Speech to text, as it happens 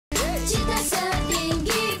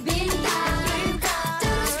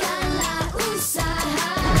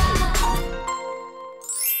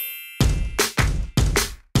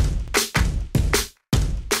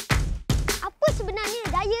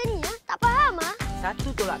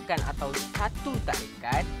satu tolakan atau satu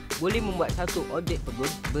tarikan boleh membuat satu objek pegun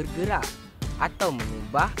bergerak atau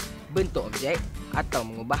mengubah bentuk objek atau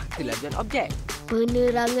mengubah kelajuan objek.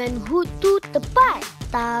 Penerangan HUT tu tepat,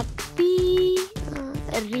 tapi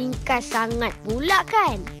ringkas sangat pula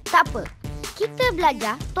kan? Tak apa, kita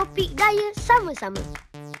belajar topik daya sama-sama.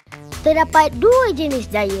 Terdapat dua jenis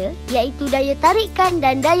daya, iaitu daya tarikan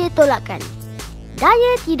dan daya tolakan.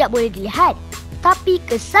 Daya tidak boleh dilihat, tapi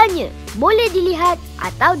kesannya boleh dilihat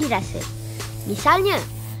atau dirasa. Misalnya,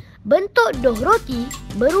 bentuk doh roti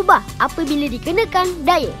berubah apabila dikenakan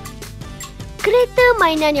daya. Kereta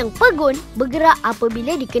mainan yang pegun bergerak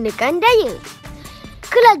apabila dikenakan daya.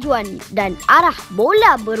 Kelajuan dan arah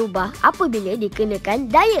bola berubah apabila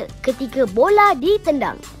dikenakan daya ketika bola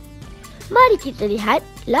ditendang. Mari kita lihat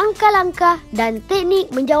langkah-langkah dan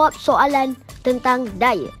teknik menjawab soalan tentang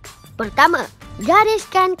daya. Pertama,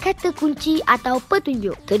 gariskan kata kunci atau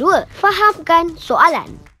petunjuk. Kedua, fahamkan soalan.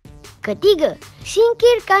 Ketiga,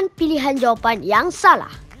 singkirkan pilihan jawapan yang salah.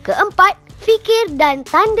 Keempat, fikir dan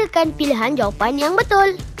tandakan pilihan jawapan yang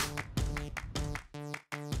betul.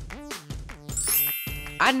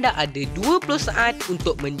 Anda ada 20 saat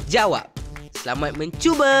untuk menjawab. Selamat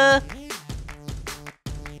mencuba!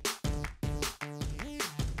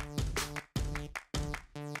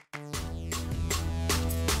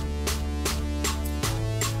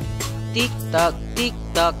 Tik-tak,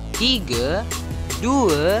 tik-tak, 3,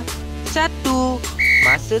 2, 1.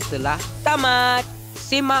 Masa telah tamat.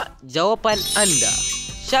 Semak jawapan anda.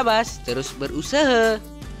 Syabas, terus berusaha.